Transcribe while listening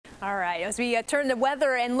All right, as we turn to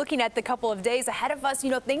weather and looking at the couple of days ahead of us,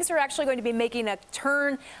 things are actually going to be making a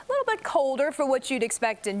turn a little bit colder for what you'd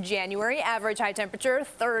expect in January. Average high temperature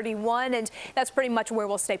 31, and that's pretty much where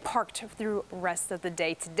we'll stay parked through the rest of the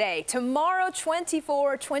day today. Tomorrow,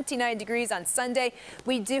 24, 29 degrees on Sunday.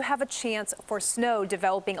 We do have a chance for snow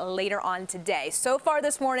developing later on today. So far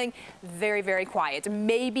this morning, very, very quiet.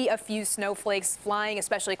 Maybe a few snowflakes flying,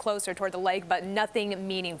 especially closer toward the lake, but nothing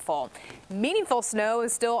meaningful. Meaningful snow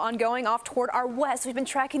is still ongoing off toward our west. We've been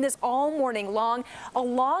tracking this all morning long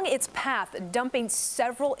along its path, dumping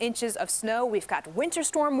several inches of snow. We've got winter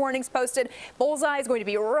storm warnings posted. Bullseye is going to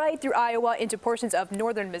be right through Iowa into portions of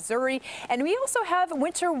northern Missouri. And we also have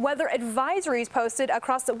winter weather advisories posted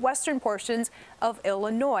across the western portions of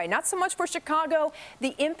Illinois. Not so much for Chicago.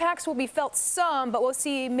 The impacts will be felt some, but we'll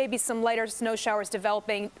see maybe some lighter snow showers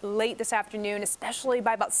developing late this afternoon, especially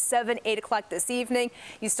by about 7, 8 o'clock this evening.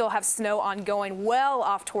 You still have snow ongoing well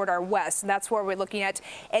off toward our west, and that's where we're looking at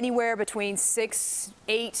anywhere between 6,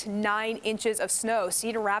 8, 9 inches of snow.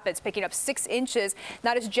 Cedar Rapids picking up 6 inches.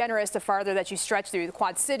 Not as generous the farther that you stretch through the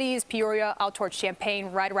Quad Cities, Peoria, out towards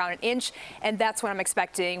Champaign, right around an inch, and that's what I'm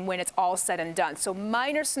expecting when it's all said and done. So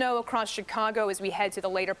minor snow across Chicago as we head to the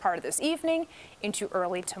later part of this evening into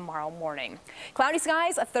early tomorrow morning. Cloudy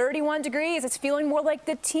skies, 31 degrees. It's feeling more like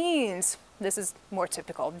the teens. This is more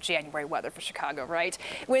typical January weather for Chicago, right?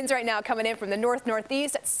 Winds right now coming in from the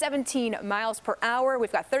north-northeast at 17 miles per hour.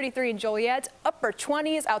 We've got 33 in Joliet, upper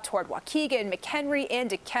 20s out toward Waukegan, McHenry, and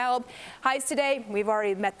DeKalb. Highs today, we've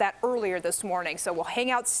already met that earlier this morning, so we'll hang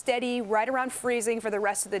out steady right around freezing for the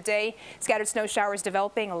rest of the day. Scattered snow showers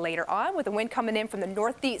developing later on with the wind coming in from the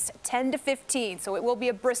northeast, 10 to 15. So it will be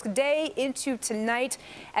a brisk day into tonight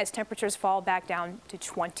as temperatures fall back down to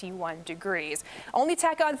 21 degrees. Only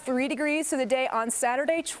tack on 3 degrees to the day on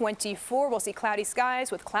Saturday, 24. We'll see cloudy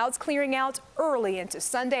skies with clouds clearing out early into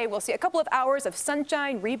Sunday. We'll see a couple of hours of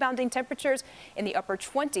sunshine, rebounding temperatures in the upper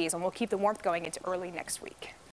 20s, and we'll keep the warmth going into early next week.